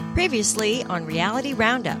Previously on Reality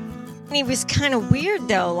Roundup. He was kind of weird,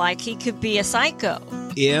 though, like he could be a psycho.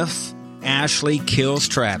 If Ashley kills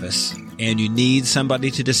Travis and you need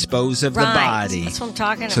somebody to dispose of the body. That's what I'm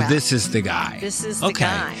talking about. So this is the guy. This is the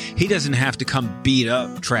guy. He doesn't have to come beat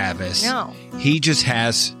up Travis. No. He just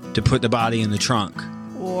has to put the body in the trunk.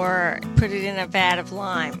 Or put it in a vat of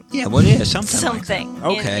lime. Yeah, what is? Something. Something.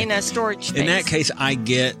 Like that. Okay. In a storage space. In that case, I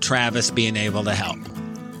get Travis being able to help.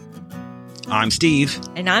 I'm Steve.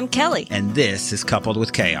 And I'm Kelly. And this is Coupled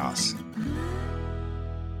with Chaos.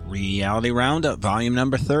 Reality Roundup, volume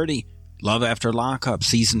number 30. Love After Lockup,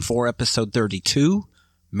 season 4, episode 32.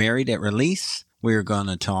 Married at Release. We're going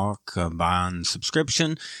to talk about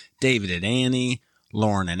subscription. David and Annie.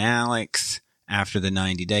 Lauren and Alex. After the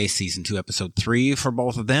 90 Days, season 2, episode 3 for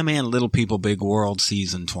both of them. And Little People, Big World,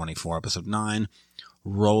 season 24, episode 9.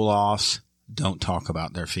 Roll-offs. Don't talk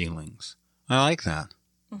about their feelings. I like that.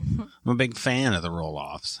 Mm-hmm. I'm a big fan of the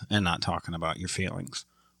roll-offs and not talking about your feelings.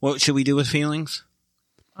 What should we do with feelings?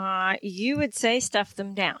 You would say stuff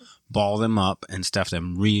them down. Ball them up and stuff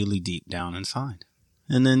them really deep down inside.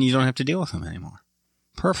 And then you don't have to deal with them anymore.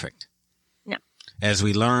 Perfect. No. As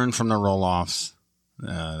we learn from the roll-offs,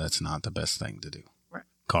 that's not the best thing to do. Right.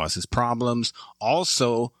 Causes problems.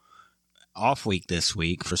 Also, off week this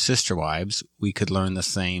week for Sister Wives, we could learn the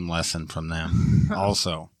same lesson from them.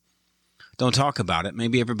 Also. Don't talk about it.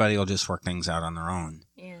 Maybe everybody will just work things out on their own.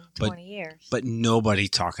 In 20 years. But nobody's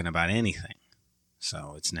talking about anything.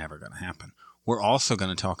 So it's never going to happen. We're also going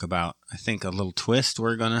to talk about, I think, a little twist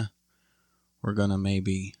we're going to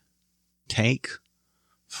maybe take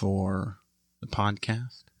for the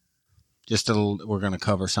podcast. We're going to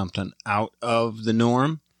cover something out of the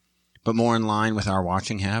norm, but more in line with our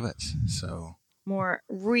watching habits. So more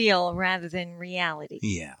real rather than reality.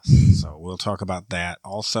 Yes. So we'll talk about that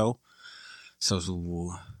also. So,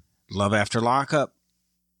 Love After Lockup.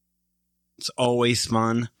 It's always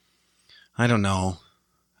fun. I don't know.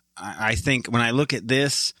 I think when I look at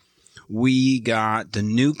this, the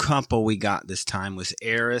new couple we got this time was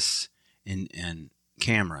Eris and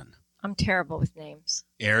Cameron. I'm terrible with names.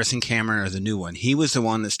 Eris and Cameron are the new one. He was the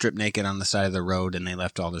one that stripped naked on the side of the road and they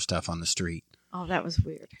left all their stuff on the street. Oh, that was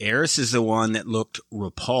weird. Eris is the one that looked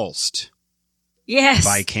repulsed. Yes.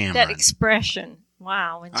 By Cameron. That expression.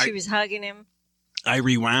 Wow. When she was hugging him. I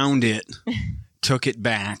rewound it, took it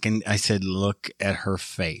back, and I said, look at her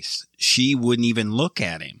face. She wouldn't even look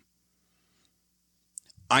at him.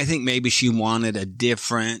 I think maybe she wanted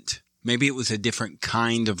maybe it was a different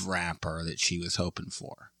kind of rapper that she was hoping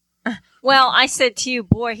for. Well, I said to you,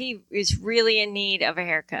 boy, he is really in need of a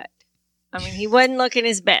haircut. I mean, he wasn't looking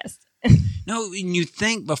his best. No, and you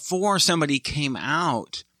think before somebody came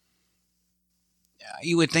out,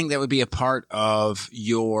 you would think that would be a part of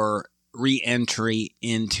your re-entry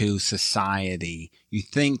into society. You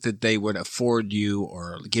think that they would afford you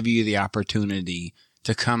or give you the opportunity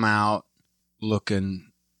to come out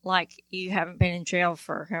looking like you haven't been in jail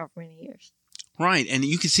for however many years. Right. And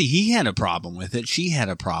you can see he had a problem with it. She had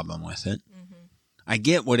a problem with it. Mm-hmm. I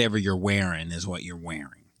get whatever you're wearing is what you're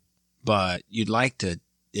wearing, but you'd like to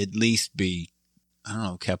at least be, I don't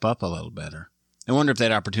know, kept up a little better. I wonder if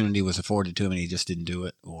that opportunity was afforded to him and he just didn't do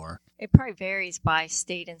it, or... It probably varies by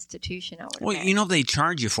state institution, I would imagine. You know, they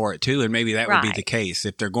charge you for it, too, and maybe that would be the case.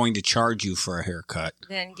 If they're going to charge you for a haircut...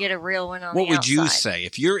 Then get a real one on the outside. What would you say?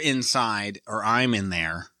 If you're inside or I'm in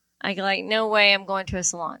there... I go like, no way I'm going to a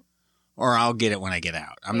salon. Or I'll get it when I get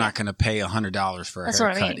out. I'm not going to pay $100 for a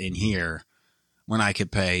haircut in here when I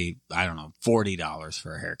could pay, I don't know, $40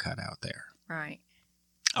 for a haircut out there. Right.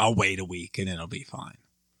 I'll wait a week and it'll be fine.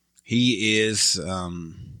 He is,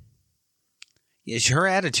 her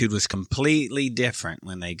attitude was completely different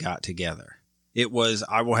when they got together. It was,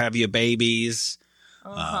 I will have you babies.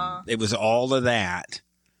 Uh-huh. It was all of that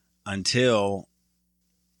until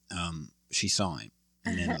she saw him.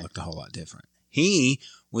 And then it looked a whole lot different. He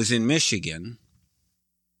was in Michigan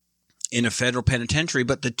in a federal penitentiary,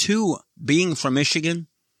 but the two, being from Michigan,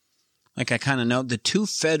 like I kind of know, the two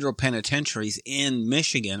federal penitentiaries in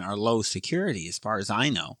Michigan are low security as far as I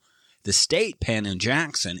know. The state pen in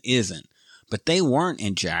Jackson isn't, but they weren't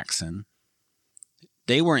in Jackson.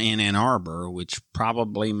 They were in Ann Arbor, which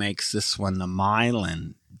probably makes this one the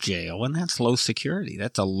Milan jail, and that's low security.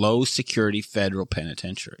 That's a low security federal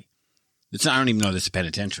penitentiary. I don't even know this is a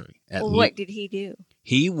penitentiary. Well, what did he do?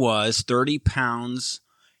 He was 30 pounds.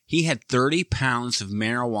 He had 30 pounds of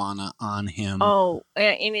marijuana on him. Oh,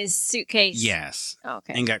 in his suitcase? Yes.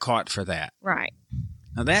 Okay. And got caught for that. Right.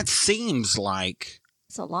 Now, that seems like...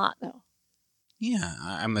 It's a lot, though. Yeah.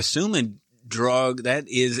 I'm assuming drug, that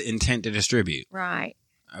is intent to distribute. Right.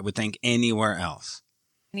 I would think anywhere else.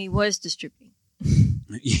 And he was distributing.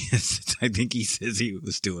 Yes, I think he says he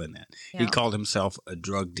was doing that. Yeah. He called himself a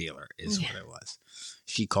drug dealer, is what it was.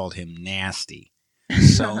 She called him nasty.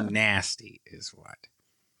 So nasty is what.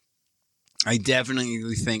 I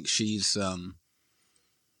definitely think she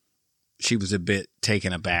was a bit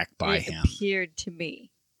taken aback by him. Appeared to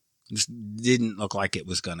be. Just didn't look like it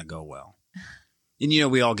was going to go well.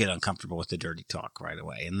 And, we all get uncomfortable with the dirty talk right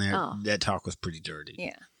away. And that talk was pretty dirty.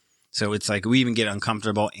 Yeah. So it's like we even get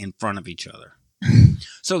uncomfortable in front of each other.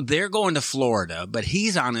 So they're going to Florida, but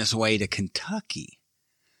he's on his way to Kentucky.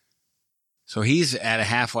 So he's at a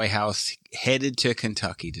halfway house headed to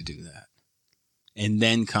Kentucky to do that. And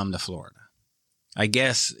then come to Florida. I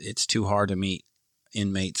guess it's too hard to meet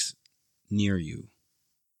inmates near you.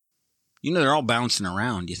 They're all bouncing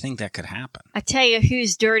around. You think that could happen? I tell you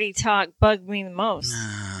whose dirty talk bugged me the most.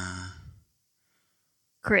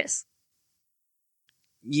 Chris.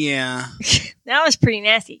 Yeah. That was pretty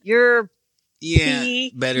nasty. Your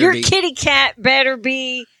kitty cat better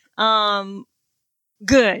be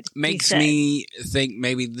good. Makes me think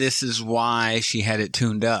maybe this is why she had it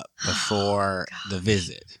tuned up before the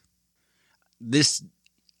visit. This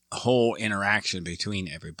whole interaction between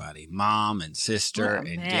everybody, mom and sister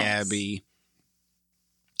and Gabby.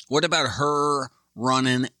 What about her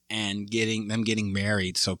running and getting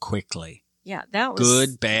married so quickly? Yeah, that was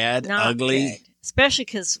good, bad, ugly. Good. Especially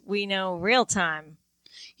because we know real time.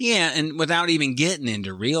 Yeah, and without even getting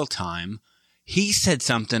into real time, he said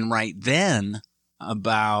something right then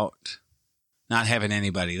about not having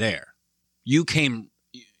anybody there. You came,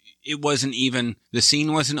 it wasn't even, the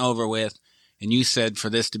scene wasn't over with, and you said for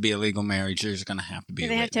this to be a legal marriage, there's going to have to be a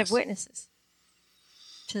witness. They have to have witnesses.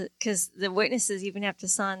 Because the witnesses even have to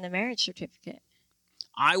sign the marriage certificate.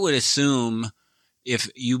 I would assume if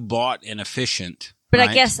you bought an efficient... But right?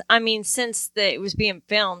 I guess, since it was being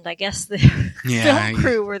filmed, I guess the film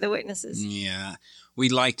crew were the witnesses. Yeah. We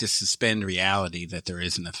like to suspend reality that there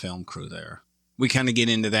isn't a film crew there. We kind of get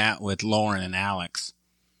into that with Lauren and Alex.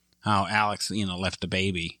 How Alex, left the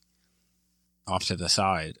baby off to the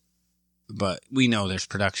side. But we know there's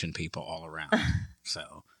production people all around.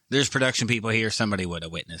 So there's production people here. Somebody would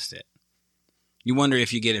have witnessed it. You wonder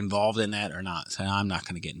if you get involved in that or not. So I'm not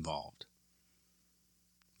going to get involved.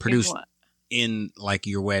 Produced in like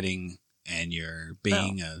your wedding and your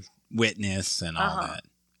being a witness and all that.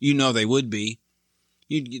 They would be.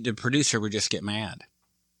 The producer would just get mad.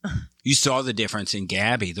 You saw the difference in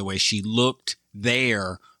Gabby, the way she looked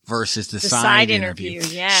there versus the side interview.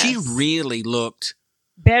 Yes. She really looked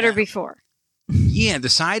better before. Yeah, the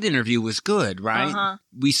side interview was good, right?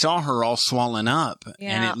 We saw her all swollen up,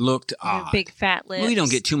 and it looked odd. Big fat lips. We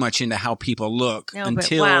don't get too much into how people look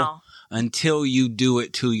until you do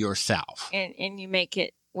it to yourself. And you make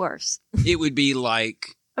it worse. It would be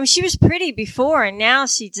like... she was pretty before, and now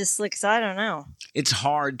she just looks, I don't know. It's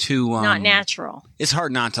hard to... not natural. It's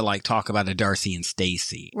hard not to talk about a Darcy and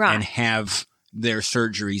Stacy and have their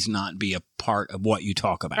surgeries not be a part of what you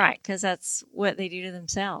talk about. Right, because that's what they do to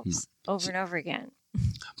themselves over and over again.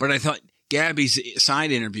 But I thought Gabby's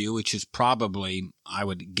side interview, which is probably, I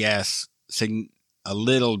would guess, a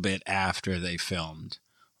little bit after they filmed,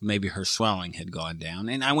 maybe her swelling had gone down.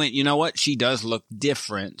 And I went, you know what? She does look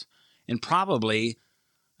different. And probably,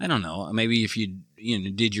 I don't know, maybe if you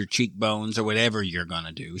did your cheekbones or whatever you're going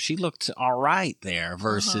to do, she looked all right there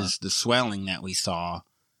versus the swelling that we saw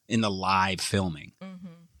in the live filming. Mm-hmm.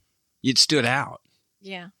 It stood out.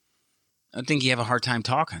 Yeah. I think you have a hard time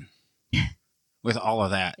talking with all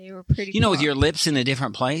of that. They were pretty with your lips in a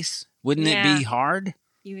different place, wouldn't it be hard?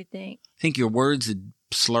 You would think. I think your words would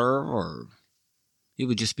slur or it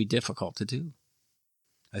would just be difficult to do.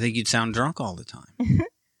 I think you'd sound drunk all the time.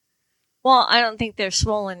 Well, I don't think they're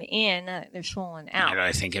swollen in. They're swollen out.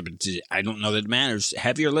 I don't know that it matters.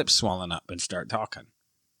 Have your lips swollen up and start talking.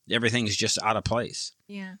 Everything's just out of place.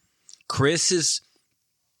 Yeah. Chris's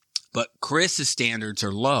standards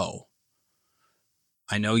are low.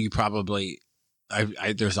 I know you probably,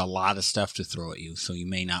 there's a lot of stuff to throw at you, so you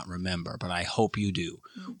may not remember, but I hope you do.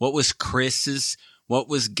 Mm-hmm. What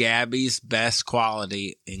was Gabby's best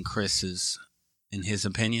quality in his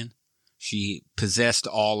opinion? She possessed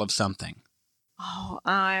all of something. Oh,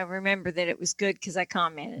 I remember that it was good because I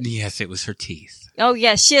commented. Yes, it was her teeth. Oh,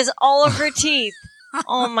 yes, she has all of her teeth.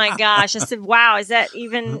 Oh, my gosh. I said, wow, is that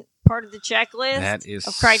even part of the checklist that is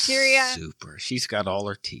of criteria? Super. She's got all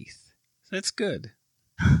her teeth. That's good.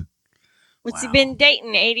 What's he been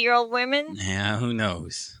dating, 80-year-old women? Yeah, who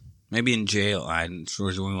knows? Maybe in jail. I'm sure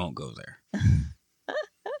we won't go there.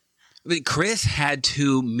 But Chris had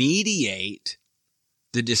to mediate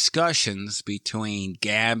the discussions between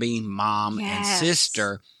Gabby, mom, and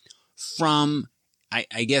sister from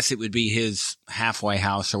I guess it would be his halfway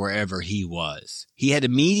house or wherever he was. He had to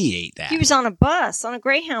mediate that. He was on a bus, on a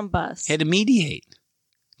Greyhound bus. Had to mediate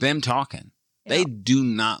them talking. Yeah. They do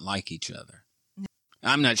not like each other.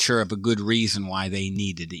 I'm not sure of a good reason why they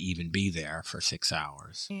needed to even be there for 6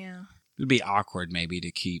 hours. Yeah. It would be awkward maybe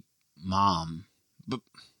to keep Mom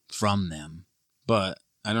from them. But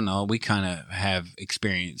I don't know. We kind of have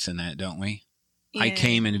experience in that, don't we? Yeah. I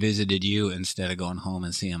came and visited you instead of going home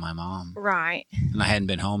and seeing my mom. Right. And I hadn't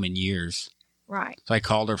been home in years. Right. So I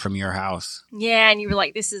called her from your house. Yeah, and you were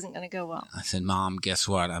like, this isn't going to go well. I said, Mom, guess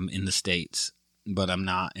what? I'm in the States, but I'm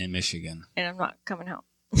not in Michigan. And I'm not coming home.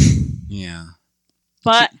 Yeah.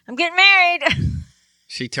 But I'm getting married.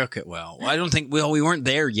 She took it well. I don't think, we weren't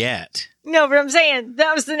there yet. No, but I'm saying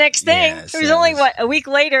that was the next thing. Yes, it was that only, was- a week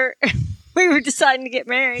later, we were deciding to get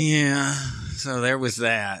married. Yeah. So there was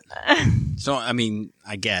that. So, I mean,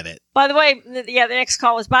 I get it. By the way, the next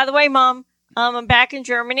call was, by the way, Mom, I'm back in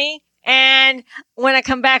Germany. And when I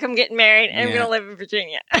come back, I'm getting married and I'm Yeah. going to live in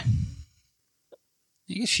Virginia. I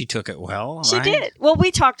guess she took it well. She right? did. Well,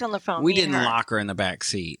 we talked on the phone. We me and didn't her. lock her in the back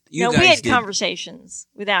seat. No, we had conversations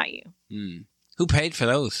without you. Who paid for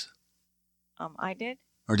those? I did.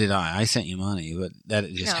 Or did I? I sent you money, but that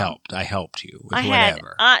just No. helped. I helped you with I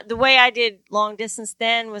whatever. had the way I did long distance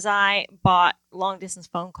then was I bought long distance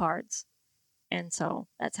phone cards, and so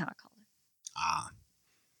that's how I called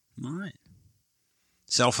it. All right.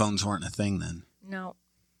 Cell phones weren't a thing then. No,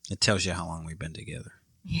 It tells you how long we've been together.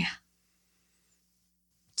 yeah,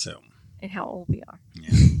 So, and how old we are.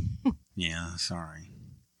 yeah. Yeah, sorry.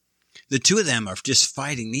 The two of them are just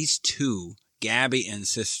fighting. These two, Gabby and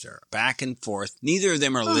sister, back and forth. Neither of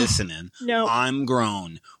them are listening. No, I'm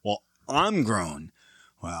grown. Well, I'm grown.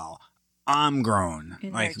 Well, I'm grown.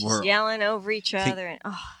 and Like they're just yelling over each other, and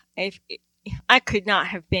if I could not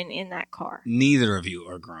have been in that car. neither of you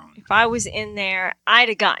are grown. If I was in there, I'd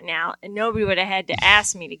have gotten out, and nobody would have had to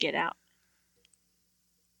ask me to get out.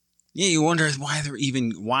 Yeah, you wonder why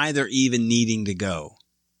they're even needing to go.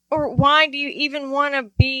 Or why do you even want to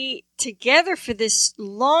be together for this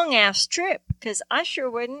long ass trip? Because I sure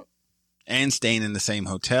wouldn't. And staying in the same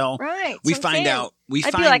hotel. Right. We so I'm find saying, out.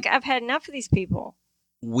 I'd be like, I've had enough of these people.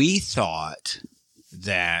 We thought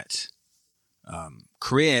that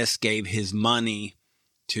Chris gave his money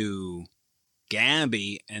to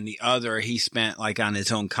Gabby and the other he spent like on his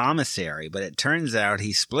own commissary, but it turns out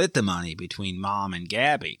he split the money between Mom and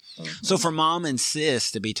Gabby. Mm-hmm. So for Mom and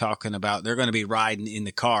Sis to be talking about they're going to be riding in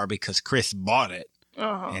the car because Chris bought it,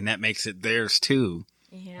 Uh-huh. and that makes it theirs too.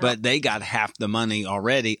 Yeah. But they got half the money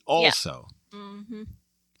already also. Mm-hmm.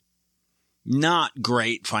 Not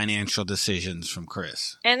great financial decisions from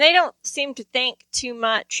Chris. And they don't seem to think too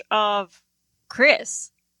much of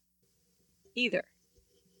Chris either.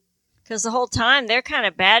 Because the whole time they're kind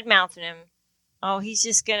of bad mouthing him. Oh, he's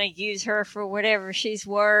just going to use her for whatever she's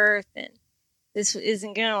worth, and this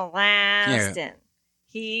isn't going to last. Yeah. And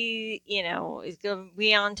he, is going to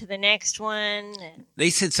be on to the next one. And They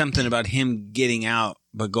said something about him getting out,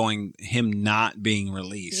 but him not being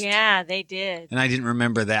released. yeah, they did. And I didn't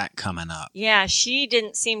remember that coming up. Yeah, she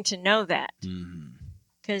didn't seem to know that. Mm-hmm.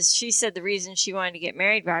 Because she said the reason she wanted to get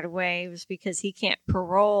married right away was because he can't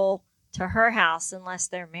parole to her house unless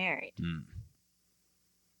they're married. Mm.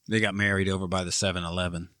 They got married over by the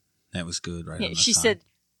 7-Eleven. That was good, right? Yeah, on the she side. said,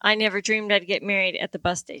 I never dreamed I'd get married at the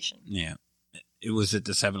bus station. Yeah. It was at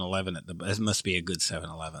the 7-Eleven. It must be a good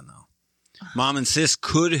 7-Eleven, though. Mom and Sis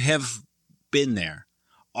could have been there.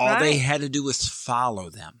 All they Right. had to do was follow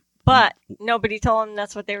them. But nobody told them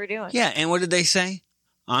that's what they were doing. Yeah, and what did they say?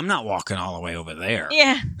 I'm not walking all the way over there.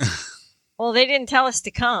 Yeah. Well, they didn't tell us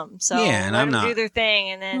to come, so Yeah, and let I'm them not- do their thing,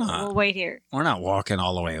 and then Nah. we'll wait here. We're not walking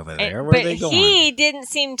all the way over there. And- Where are but they going? he didn't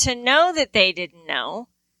seem to know that they didn't know,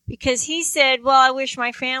 because he said, well, I wish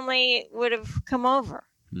my family would have come over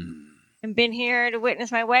and been here to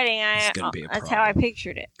witness my wedding. It's gonna be a That's how I problem.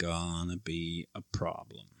 pictured it. Gonna be a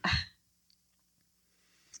problem.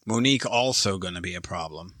 Monique also gonna be a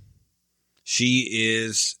problem. She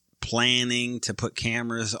is planning to put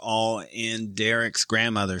cameras all in Derek's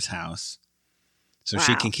grandmother's house so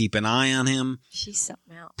she Wow. can keep an eye on him, She's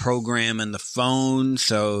something else. programming the phone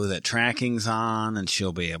so that tracking's on and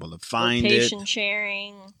she'll be able to find Location it.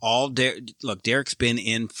 sharing. Look, Derek's been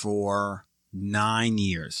in for 9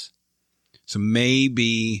 years. So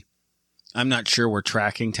maybe, I'm not sure where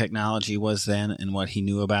tracking technology was then and what he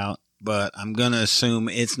knew about, but I'm going to assume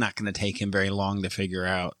it's not going to take him very long to figure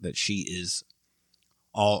out that she is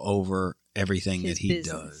all over everything His that he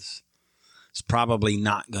business. does. It's probably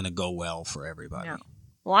not going to go well for everybody. No.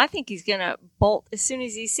 Well, I think he's going to bolt as soon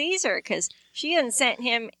as he sees her, because she hasn't sent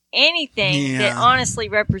him anything that Yeah. honestly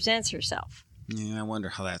represents herself. Yeah, I wonder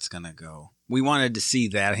how that's going to go. We wanted to see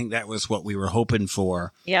that. I think that was what we were hoping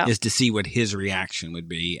for, Yeah. is to see what his reaction would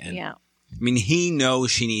be. And Yeah. I mean, he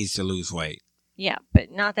knows she needs to lose weight, Yeah,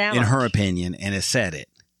 but not that in much. her opinion, and has said it.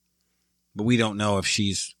 But we don't know if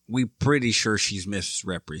we're pretty sure she's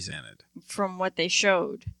misrepresented. From what they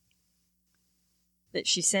showed that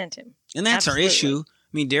she sent him. And that's Absolutely. our issue.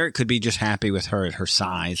 I mean, Derek could be just happy with her at her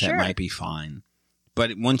size. Sure. That might be fine.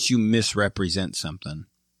 But once you misrepresent something,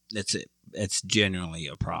 it's generally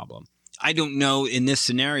a problem. I don't know in this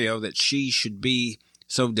scenario that she should be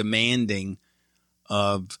so demanding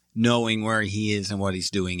of knowing where he is and what he's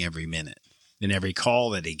doing every minute and every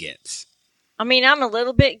call that he gets. I mean, I'm a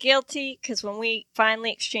little bit guilty because when we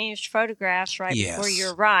finally exchanged photographs Yes. before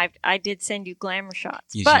you arrived, I did send you glamour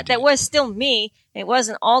shots. Yes, you but did. that was still me. It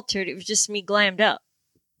wasn't altered. It was just me glammed up.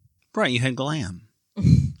 Right, you had glam.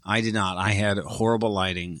 I did not. I had horrible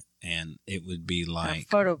lighting, and it would be like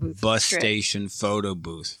photo booth bus trip. station photo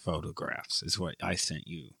booth photographs is what I sent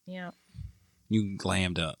you. Yeah. You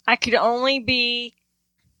glammed up. I could only be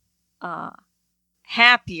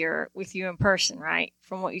happier with you in person, right?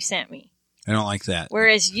 From what you sent me. I don't like that.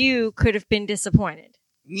 Whereas you could have been disappointed.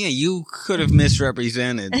 Yeah, you could have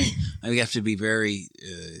misrepresented. I have to be very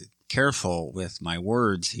careful with my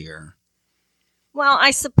words here. Well,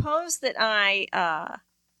 I suppose that I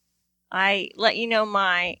let you know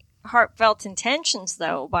my heartfelt intentions,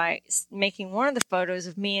 though, by making one of the photos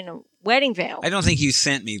of me in a wedding veil. I don't think you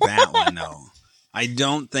sent me that one, though. I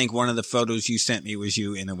don't think one of the photos you sent me was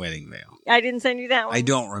you in a wedding veil. I didn't send you that one? I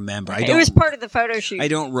don't remember. It was part of the photo shoot. I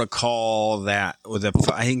don't recall that.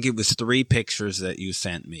 I think it was 3 pictures that you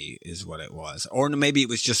sent me is what it was. Or maybe it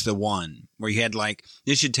was just the one where you had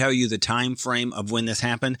this should tell you the time frame of when this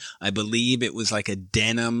happened. I believe it was like a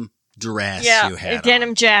denim dress you had a denim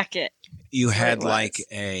on. jacket. You had what it was.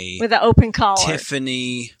 a With an open collar.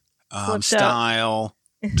 Tiffany Flipped style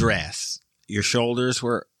dress. Your shoulders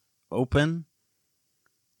were open,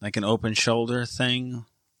 like an open shoulder thing.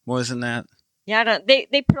 Wasn't that? Yeah,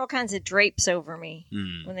 they put all kinds of drapes over me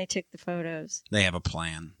Hmm. when they took the photos. They have a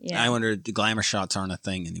plan. Yeah. I wonder, the glamour shots aren't a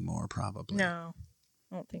thing anymore, probably. No,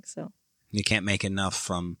 I don't think so. You can't make enough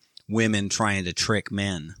from women trying to trick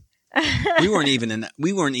men. We weren't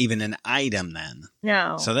even an item then.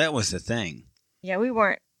 No. So that was the thing. Yeah, we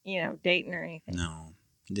weren't, dating or anything. No,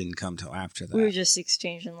 it didn't come till after that. We were just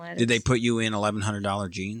exchanging letters. Did they put you in $1,100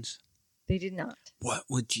 jeans? They did not. What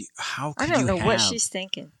would you? How I could don't you know have? what she's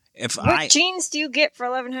thinking. If What jeans do you get for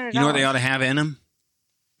 $1,100? you know what they ought to have in them?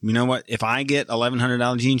 You know what? If I get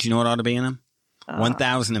 $1,100 jeans, you know what ought to be in them?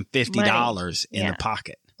 $1,050 in Yeah. the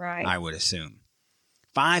pocket. Right. I would assume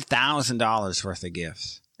 $5,000 worth of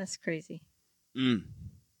gifts. That's crazy. Mm.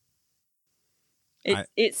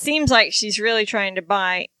 It seems like she's really trying to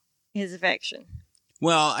buy his affection.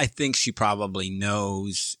 Well, I think she probably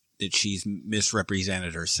knows that she's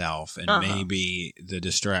misrepresented herself, and maybe the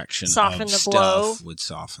distraction Soften of the stuff blow would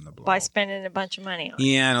soften the blow by spending a bunch of money on it.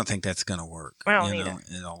 Yeah, I don't think that's going to work. I don't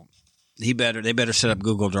either. They better set up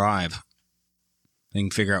Google Drive. They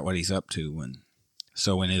can figure out what he's up to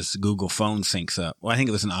when his Google phone syncs up. Well, I think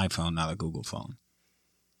it was an iPhone, not a Google phone.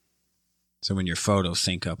 So when your photos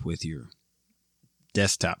sync up with your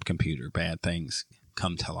desktop computer, bad things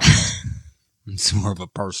come to light. It's more of a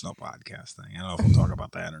personal podcast thing. I don't know if we'll talk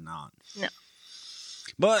about that or not. No.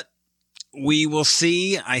 But we will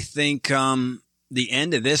see. I think the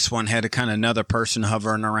end of this one had a kind of another person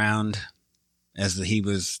hovering around as he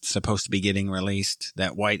was supposed to be getting released.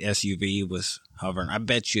 That white SUV was hovering. I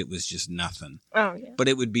bet you it was just nothing. Oh, yeah. But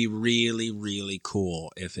it would be really, really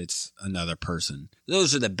cool if it's another person.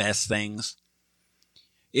 Those are the best things.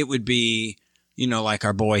 It would be, like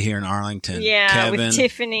our boy here in Arlington. Yeah, Kevin, with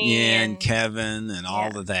Tiffany. Yeah, and Kevin and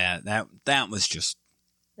all of that. That was just...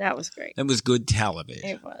 That was great. That was good television.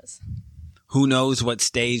 It was. Who knows what's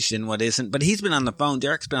staged and what isn't. But he's been on the phone.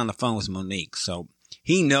 Derek's been on the phone with Monique. So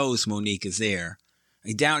he knows Monique is there.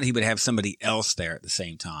 I doubt he would have somebody else there at the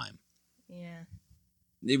same time. Yeah.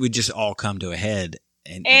 It would just all come to a head.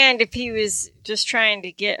 And if he was just trying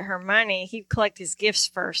to get her money, he'd collect his gifts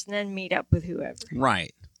first and then meet up with whoever.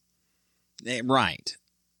 Right. Right.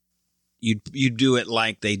 You do it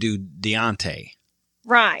like they do Deontay.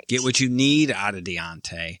 Right. Get what you need out of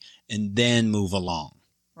Deontay and then move along.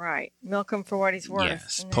 Right. Milk him for what he's worth.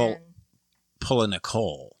 Yes. And Pull a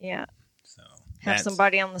Nicole. Yeah. So Have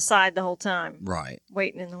somebody on the side the whole time. Right.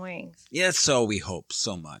 Waiting in the wings. Yeah, so we hope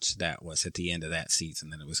so much that was at the end of that season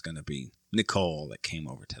that it was going to be Nicole that came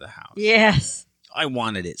over to the house. Yes. I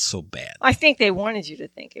wanted it so bad. I think they wanted you to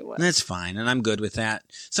think it was. That's fine, and I'm good with that.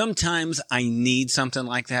 Sometimes I need something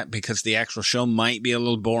like that because the actual show might be a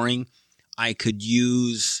little boring. I could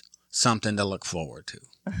use something to look forward to.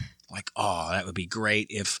 Like, oh, that would be great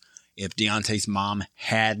if Deontay's mom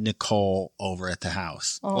had Nicole over at the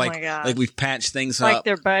house. Oh, like, my gosh. Like we've patched things Like up.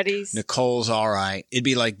 they're buddies. Nicole's all right. It'd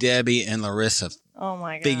be like Debbie and Larissa Oh,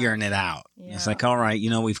 my God. figuring it out. Yeah. It's like, all right,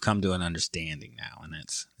 we've come to an understanding now, and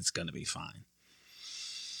it's going to be fine.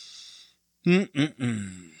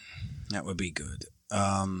 That would be good.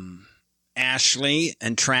 Ashley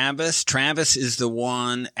and Travis. Travis is the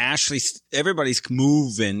one. Everybody's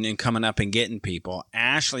moving and coming up and getting people.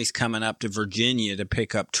 Ashley's coming up to Virginia to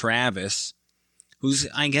pick up Travis, who's,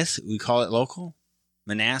 I guess we call it local.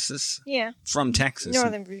 Manassas? Yeah. From Texas.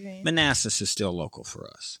 Northern Virginia. Manassas is still local for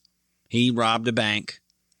us. He robbed a bank,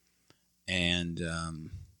 and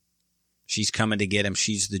she's coming to get him.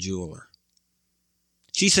 She's the jeweler.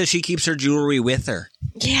 She says she keeps her jewelry with her.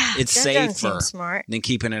 Yeah, It's that doesn't safer seem smart. than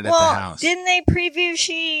keeping it at the Well, house. didn't they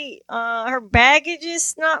preview her baggage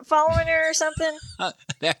is not following her or something?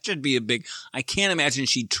 That should be a big. I can't imagine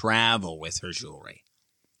she'd travel with her jewelry.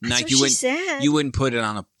 That's what she said. You wouldn't put it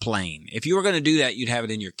on a plane. If you were going to do that, you'd have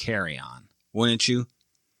it in your carry-on, wouldn't you?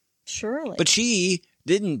 Surely. But she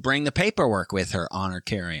didn't bring the paperwork with her on her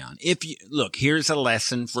carry-on. Look, here's a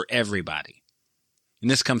lesson for everybody,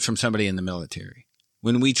 and this comes from somebody in the military.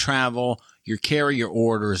 When we travel, you carry your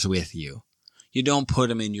orders with you. You don't put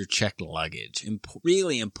them in your checked luggage.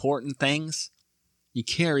 Really important things, you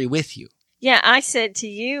carry with you. Yeah, I said to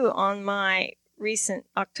you on my recent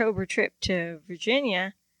October trip to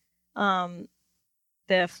Virginia,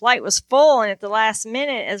 the flight was full, and at the last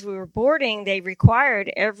minute, as we were boarding, they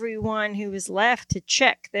required everyone who was left to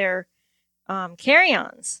check their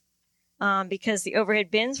carry-ons because the overhead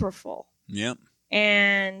bins were full. Yep.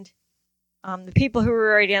 And the people who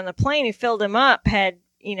were already on the plane who filled them up had,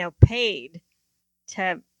 paid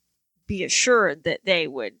to be assured that they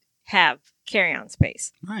would have carry-on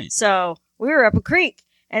space. Right. So we were up a creek,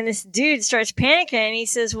 and this dude starts panicking, and he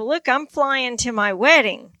says, well, look, I'm flying to my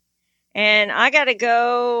wedding, and I got to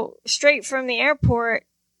go straight from the airport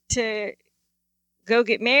to go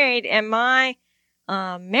get married, and my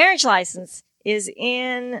marriage license is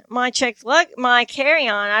in my my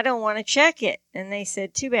carry-on. I don't want to check it. And they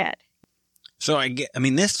said, too bad. So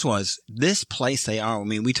this place they are. I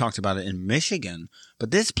mean, we talked about it in Michigan,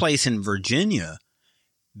 but this place in Virginia,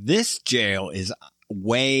 this jail is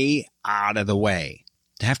way out of the way.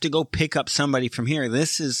 To have to go pick up somebody from here,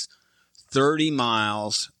 this is 30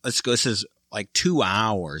 miles. Let's go. This is like 2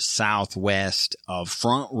 hours southwest of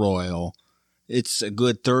Front Royal. It's a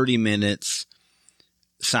good 30 minutes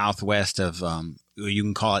southwest of, you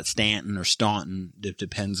can call it Stanton or Staunton. It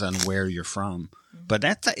depends on where you're from. But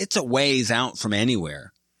it's a ways out from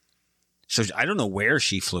anywhere. So I don't know where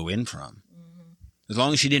she flew in from. Mm-hmm. As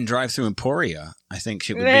long as she didn't drive through Emporia, I think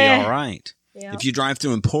she would be all right. Yeah. If you drive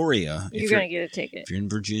through Emporia, you're going to get a ticket. If you're in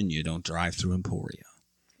Virginia, don't drive through Emporia.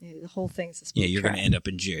 Yeah, the whole thing's a speed you're going to end up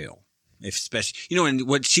in jail. Especially, and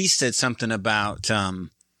what she said something about,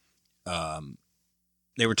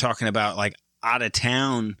 they were talking about like out of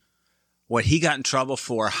town. What he got in trouble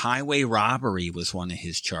for, highway robbery was one of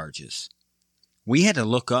his charges. We had to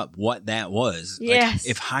look up what that was. Yes. Like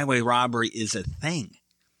if highway robbery is a thing.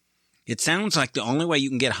 It sounds like the only way you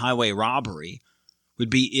can get highway robbery would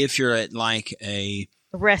be if you're at like a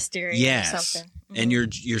rest area or something. Mm-hmm. And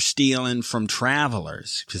you're stealing from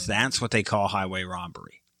travelers, because that's what they call highway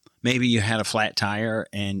robbery. Maybe you had a flat tire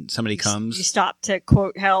and somebody comes. You stop to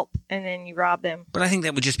quote help and then you rob them. But I think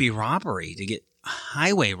that would just be robbery to get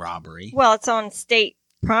highway robbery. Well, it's on state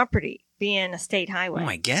property, being a state highway. Oh,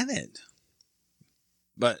 I get it.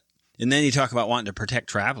 And then you talk about wanting to protect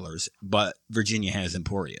travelers, but Virginia has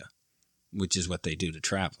Emporia, which is what they do to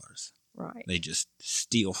travelers. Right. They just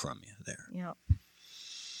steal from you there. Yep.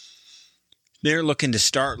 They're looking to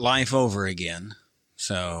start life over again.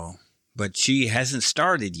 So, but she hasn't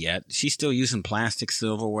started yet. She's still using plastic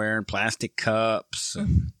silverware and plastic cups.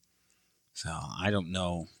 So I don't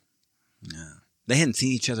know. No. They hadn't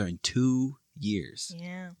seen each other in 2 years.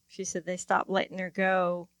 Yeah. She said they stopped letting her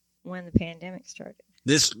go when the pandemic started.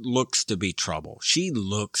 This looks to be trouble. She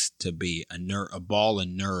looks to be a ball of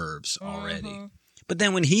nerves already. Mm-hmm. But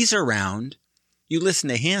then when he's around, you listen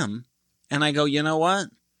to him, and I go, you know what?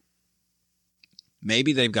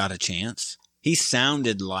 Maybe they've got a chance. He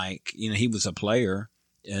sounded like, he was a player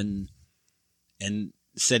and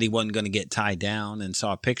said he wasn't going to get tied down and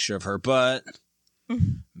saw a picture of her. But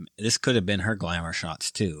this could have been her glamour shots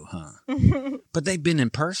too, huh? But they've been in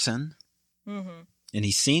person, and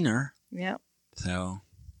he's seen her. Yep. So,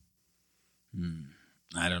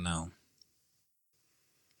 I don't know.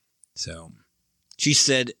 So, she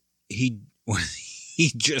said he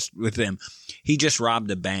He just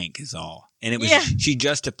robbed a bank is all. And it was she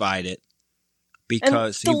justified it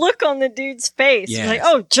because and the look on the dude's face. Yes. Like,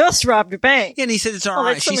 oh, just robbed a bank. Yeah, and he said it's all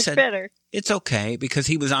right. That's so She much said better. it's okay because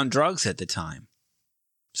he was on drugs at the time.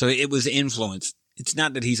 So it was influenced. It's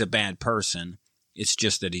not that he's a bad person. It's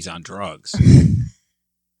just that he's on drugs.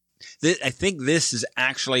 I think this is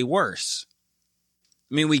actually worse.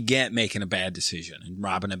 I mean, we get making a bad decision and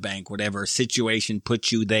robbing a bank, whatever situation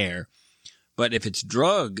puts you there. But if it's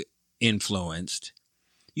drug influenced,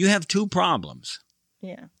 you have two problems.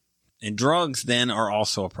 Yeah. And drugs then are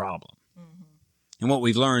also a problem. Mm-hmm. And what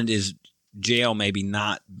we've learned is jail may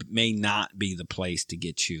not be the place to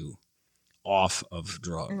get you off of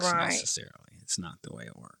drugs necessarily. It's not the way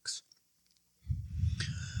it works.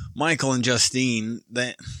 Michael and Justine,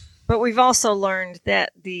 But we've also learned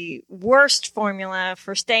that the worst formula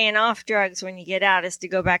for staying off drugs when you get out is to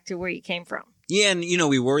go back to where you came from. Yeah, and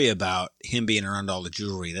we worry about him being around all the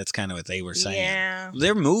jewelry. That's kind of what they were saying. Yeah.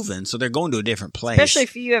 They're moving, so they're going to a different place. Especially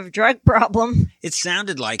if you have a drug problem. It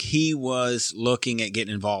sounded like he was looking at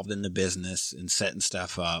getting involved in the business and setting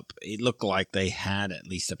stuff up. It looked like they had at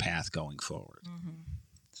least a path going forward. Mm-hmm.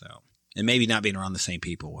 So, and maybe not being around the same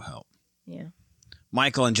people will help. Yeah.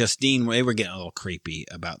 Michael and Justine, they were getting a little creepy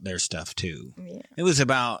about their stuff too. Yeah. It was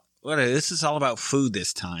about, this is all about food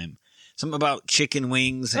this time. Something about chicken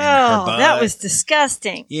wings and her butt. That was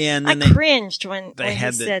disgusting. Yeah, and then I cringed when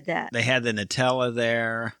he said that. They had the Nutella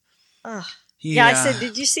there. Ugh. Yeah, I said,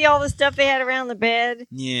 did you see all the stuff they had around the bed?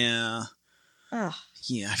 Yeah. Ugh.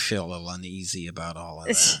 Yeah, I feel a little uneasy about all of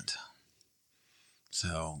that.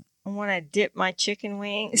 So. And when I dipped my chicken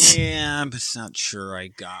wings. Yeah, I'm just not sure I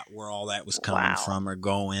got where all that was coming from or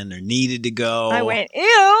going or needed to go. I went,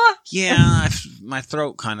 ew. Yeah, my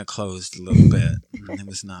throat kind of closed a little bit. It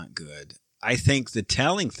was not good. I think the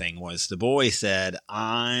telling thing was the boy said,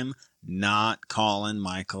 I'm not calling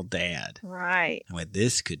Michael Dad. Right. I went,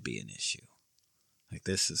 this could be an issue. Like,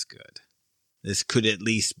 this is good. This could at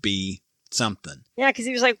least be something. Yeah, because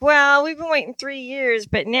he was like, well, we've been waiting 3 years,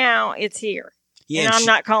 but now it's here. Yeah, and I'm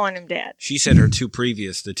not calling him Dad. She said the two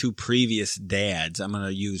previous dads, I'm going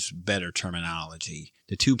to use better terminology,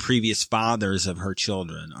 the two previous fathers of her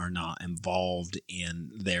children are not involved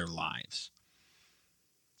in their lives.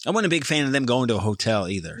 I wasn't a big fan of them going to a hotel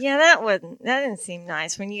either. Yeah, that didn't seem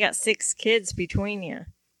nice when you got 6 kids between you.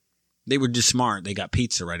 They were just smart. They got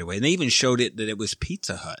pizza right away. And they even showed it that it was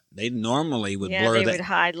Pizza Hut. They normally would blur that. They would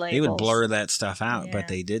hide labels. They would blur that stuff out, but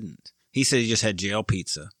they didn't. He said he just had jail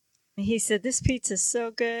pizza. He said, this pizza's so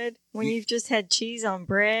good when you've just had cheese on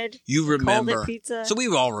bread. You remember. Called it pizza. So we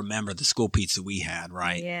all remember the school pizza we had,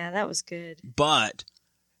 right? Yeah, that was good. But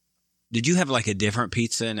did you have like a different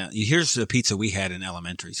pizza? Here's the pizza we had in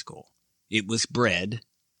elementary school. It was bread.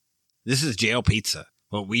 This is jail pizza.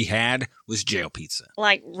 What we had was jail pizza.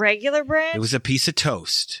 Like regular bread? It was a piece of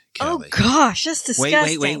toast, Kelly. Oh, gosh, that's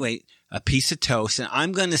disgusting. Wait. A piece of toast. And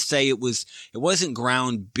I'm going to say it wasn't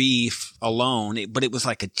ground beef alone, but it was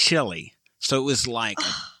like a chili. So it was like,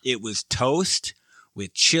 it was toast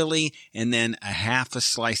with chili and then a half a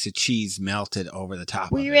slice of cheese melted over the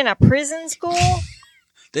top of it. Were you in a prison school?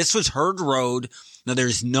 This was Herd Road. Now,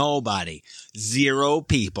 there's nobody. 0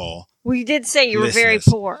 people. Well, you did say you were very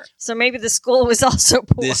poor. So maybe the school was also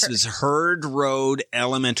poor. This was Herd Road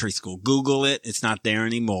Elementary School. Google it. It's not there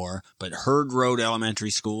anymore. But Herd Road Elementary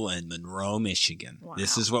School in Monroe, Michigan. Wow.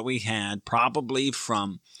 This is what we had probably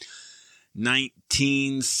from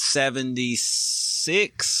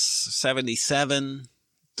 1976, 77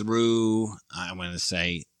 through, I want to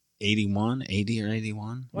say, 80 or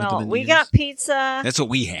 81. Well, we got pizza. That's what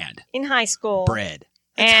we had. In high school. Bread.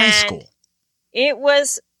 That's high school. It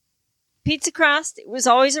was pizza crust. It was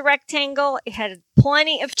always a rectangle. It had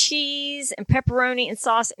plenty of cheese and pepperoni and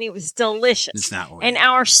sauce, and it was delicious. It's not what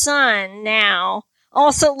our son now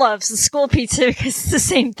also loves the school pizza because it's the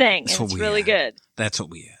same thing. It's really good. That's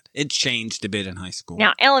what we had. It changed a bit in high school.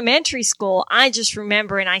 Now, elementary school, I just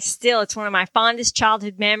remember, and it's one of my fondest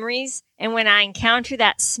childhood memories. And when I encounter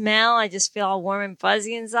that smell, I just feel all warm and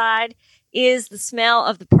fuzzy inside, is the smell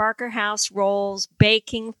of the Parker House rolls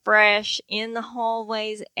baking fresh in the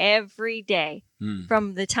hallways every day.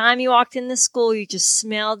 From the time you walked in the school, you just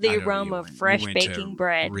smelled the aroma of fresh baking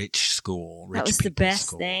bread. Rich school. That was the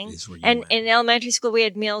best thing. And in elementary school, we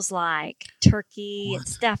had meals like turkey and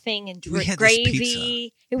stuffing and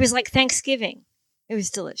gravy. It was like Thanksgiving. It was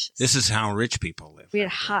delicious. This is how rich people live. We had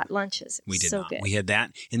hot lunches. We did so not. Good. We had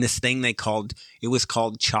that in this thing it was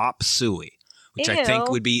called chop suey, which I think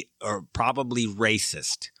would be probably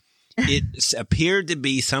racist. It appeared to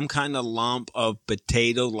be some kind of lump of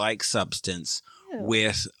potato-like substance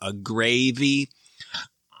with a gravy.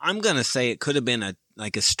 I'm going to say it could have been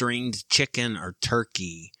like a stringed chicken or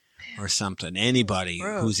turkey or something. Anybody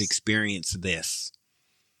Gross. who's experienced this.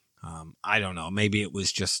 I don't know. Maybe it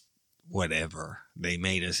was just whatever they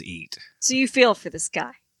made us eat. So you feel for this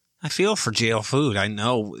guy. I feel for jail food. I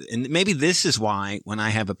know. And maybe this is why when I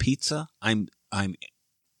have a pizza,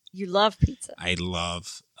 You love pizza. I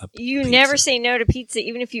love a You pizza. never say no to pizza,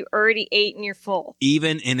 even if you already ate and you're full.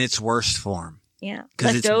 Even in its worst form. Yeah.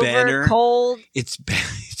 'Cause it's Leftover, better. cold. It's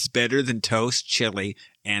better than toast, chili,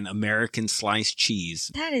 and American sliced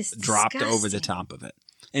cheese That is dropped over the disgusting. top of it.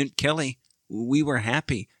 And Kelly, we were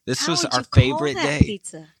happy. This How was would our you call favorite that day.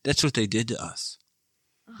 pizza? That's what they did to us.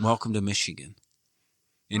 Welcome to Michigan.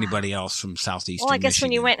 Anybody else from southeastern Well, I guess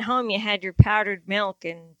when you Michigan? went home, you had your powdered milk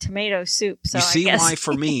and tomato soup. So You see I guess, why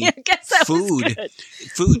for me, I guess that was food,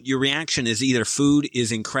 good. your reaction is either food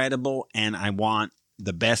is incredible and I want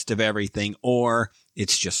the best of everything, or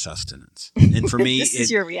it's just sustenance. And for me, This is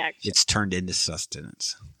your reaction. it's turned into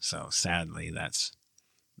sustenance. So sadly, that's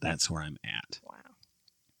where I'm at. Wow.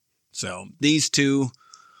 So these two,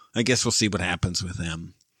 I guess we'll see what happens with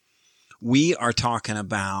them. We are talking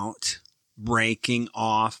about breaking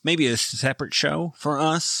off maybe a separate show for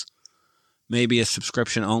us, maybe a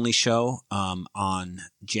subscription only show on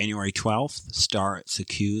January 12th. Starts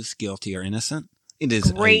Accused, Guilty or Innocent. It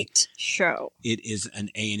is Great show. It is an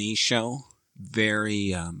A&E show.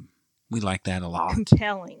 Very, we like that a lot.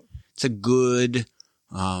 Compelling. It's a good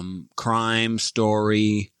crime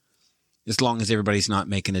story, as long as everybody's not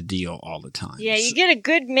making a deal all the time. Yeah, you get a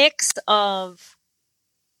good mix of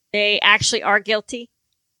they actually are guilty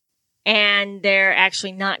and they're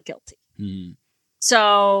actually not guilty. Hmm.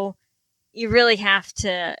 So you really have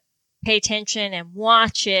to pay attention and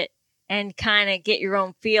watch it and kind of get your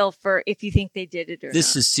own feel for if you think they did it or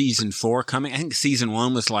This not. is season 4 coming. I think season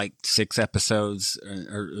 1 was like 6 episodes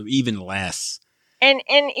or even less. And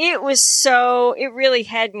it was so, it really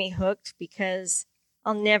had me hooked because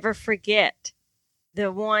I'll never forget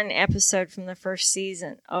the one episode from the first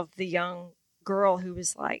season of the young girl who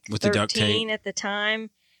was like With the duct 13 tape. at the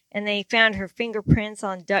time. And they found her fingerprints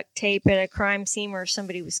on duct tape at a crime scene where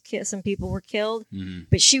somebody was killed, some people were killed. Mhm.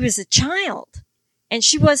 But she was a child and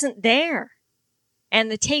she wasn't there.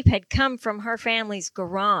 And the tape had come from her family's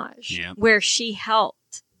garage Yep. where she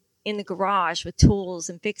helped in the garage with tools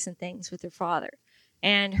and fixing things with her father.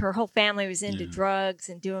 And her whole family was into drugs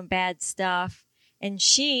and doing bad stuff. And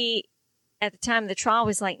she, at the time of the trial,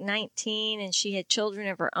 was like 19 and she had children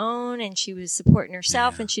of her own and she was supporting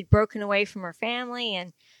herself and she'd broken away from her family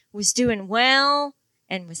and was doing well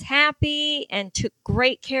and was happy and took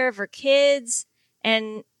great care of her kids.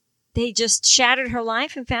 And they just shattered her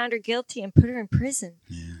life and found her guilty and put her in prison.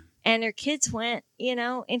 Yeah. And her kids went,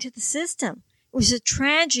 into the system. It was a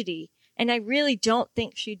tragedy. And I really don't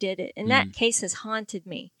think she did it. And that case has haunted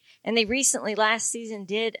me. And they recently, last season,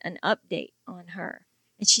 did an update on her.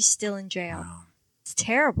 And she's still in jail. Wow. It's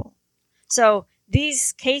terrible. So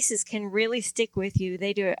these cases can really stick with you.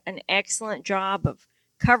 They do an excellent job of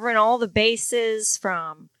covering all the bases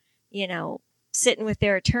from, sitting with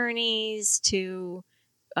their attorneys to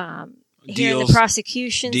hearing the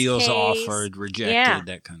prosecution's deals case. offered, rejected, Yeah.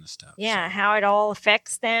 that kind of stuff. Yeah, So how it all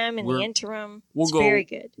affects them in the We're- interim. we'll It's go very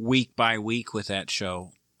good. week by week with that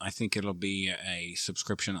show. I think it'll be a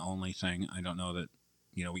subscription only thing. I don't know that,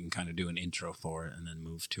 we can kind of do an intro for it and then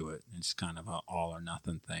move to it. It's kind of a all or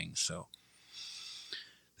nothing thing. So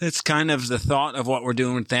that's kind of the thought of what we're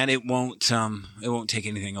doing with that. It won't take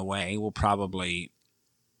anything away. We'll probably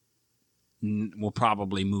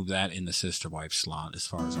move that in the sister wife slot as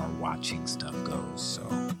far as our watching stuff goes. So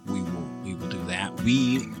we will do that.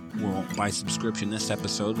 We will, by subscription, this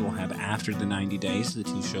episode we'll have After the 90 Days, the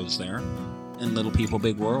 2 shows there, and Little People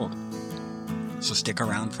Big World. So stick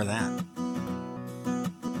around for that.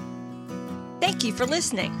 Thank you for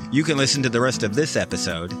listening. You can listen to the rest of this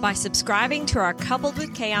episode By subscribing to our Coupled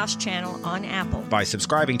with Chaos channel on Apple, by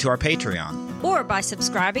subscribing to our Patreon or by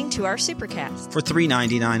subscribing to our Supercast, for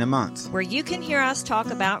 $3.99 a month. where you can hear us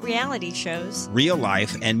talk about reality shows, Real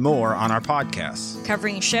life and more on our podcasts.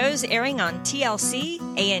 covering shows airing on TLC,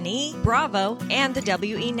 A&E, Bravo, and the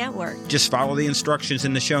WE Network. Just follow the instructions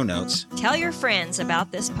in the show notes Tell your friends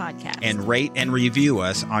about this podcast. and rate and review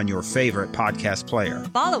us on your favorite podcast player.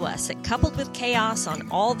 follow us at Coupled with Chaos on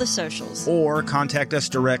all the socials. Or contact us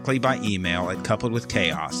directly by email at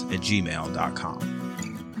coupledwithchaos@gmail.com.